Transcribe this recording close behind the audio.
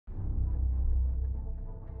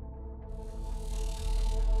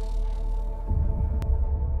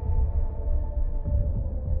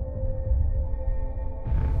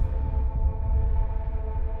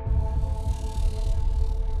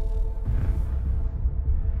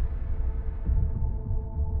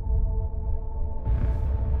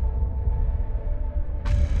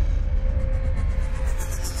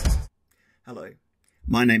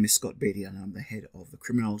My name is Scott Beattie and I'm the head of the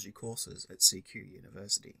Criminology courses at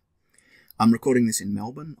CQUniversity. I'm recording this in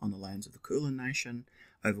Melbourne on the lands of the Kulin Nation,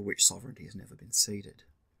 over which sovereignty has never been ceded.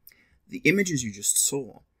 The images you just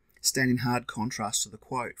saw stand in hard contrast to the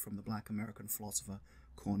quote from the black American philosopher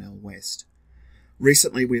Cornel West.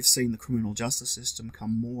 Recently we have seen the criminal justice system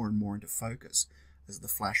come more and more into focus as the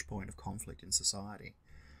flashpoint of conflict in society,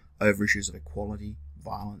 over issues of equality,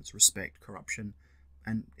 violence, respect, corruption,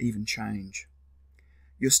 and even change.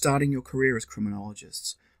 You're starting your career as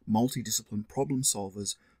criminologists, multidisciplined problem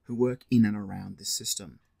solvers who work in and around this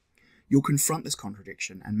system. You'll confront this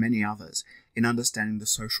contradiction and many others in understanding the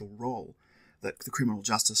social role that the criminal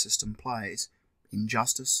justice system plays in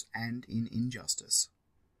justice and in injustice.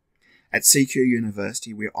 At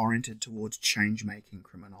CQUniversity, we're oriented towards change-making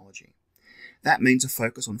criminology. That means a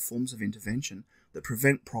focus on forms of intervention that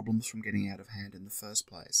prevent problems from getting out of hand in the first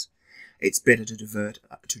place. It's better to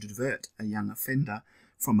divert a young offender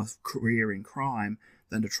from a career in crime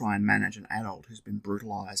than to try and manage an adult who's been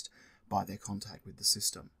brutalised by their contact with the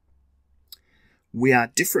system. We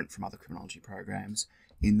are different from other criminology programs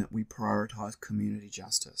in that we prioritise community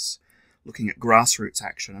justice, looking at grassroots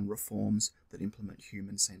action and reforms that implement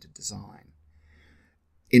human-centred design.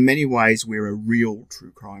 In many ways, we're a real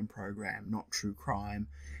true crime program, not true crime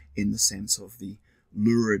in the sense of the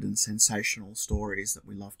lurid and sensational stories that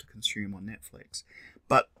we love to consume on Netflix,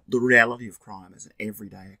 but the reality of crime as an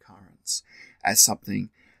everyday occurrence, as something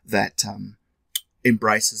that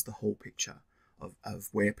embraces the whole picture of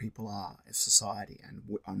where people are as society and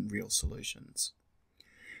on real solutions.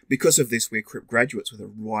 Because of this, we equip graduates with a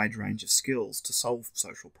wide range of skills to solve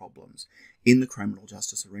social problems in the criminal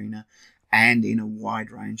justice arena and in a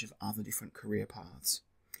wide range of other different career paths.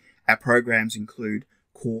 Our programs include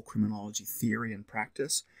core criminology theory and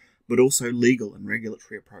practice, but also legal and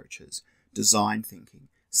regulatory approaches, design thinking,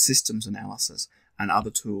 systems analysis, and other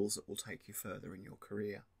tools that will take you further in your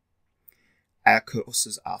career. Our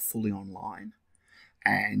courses are fully online,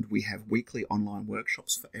 and we have weekly online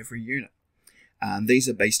workshops for every unit. These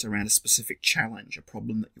are based around a specific challenge, a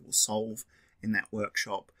problem that you will solve in that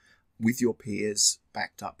workshop with your peers,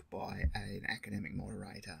 backed up by an academic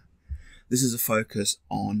moderator. This is a focus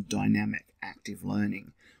on dynamic, active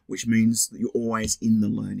learning, which means that you're always in the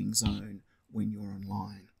learning zone when you're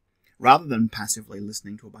online, rather than passively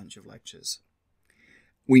listening to a bunch of lectures.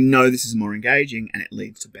 We know this is more engaging and it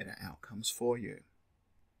leads to better outcomes for you.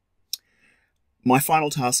 My final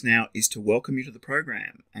task now is to welcome you to the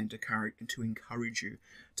program and to encourage you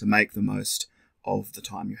to make the most of the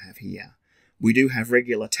time you have here. We do have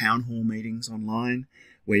regular town hall meetings online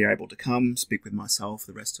where you're able to come, speak with myself,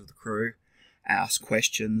 the rest of the crew, ask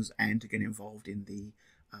questions, and to get involved in the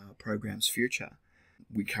program's future.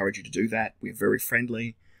 We encourage you to do that. We're very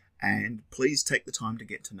friendly, and please take the time to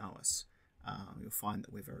get to know us. You'll find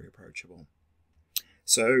that we're very approachable.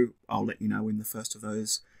 So I'll let you know when the first of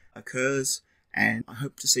those occurs, and I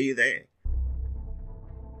hope to see you there.